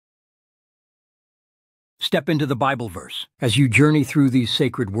Step into the Bible verse. As you journey through these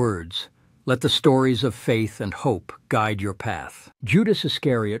sacred words, let the stories of faith and hope guide your path. Judas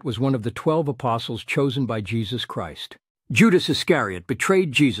Iscariot was one of the 12 apostles chosen by Jesus Christ. Judas Iscariot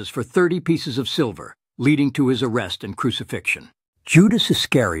betrayed Jesus for 30 pieces of silver, leading to his arrest and crucifixion. Judas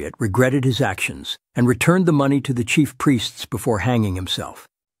Iscariot regretted his actions and returned the money to the chief priests before hanging himself.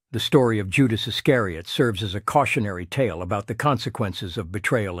 The story of Judas Iscariot serves as a cautionary tale about the consequences of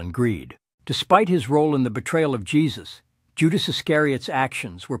betrayal and greed. Despite his role in the betrayal of Jesus, Judas Iscariot's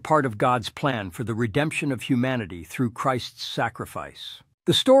actions were part of God's plan for the redemption of humanity through Christ's sacrifice.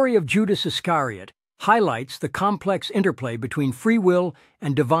 The story of Judas Iscariot highlights the complex interplay between free will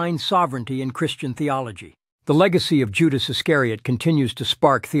and divine sovereignty in Christian theology. The legacy of Judas Iscariot continues to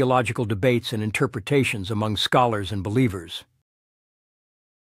spark theological debates and interpretations among scholars and believers.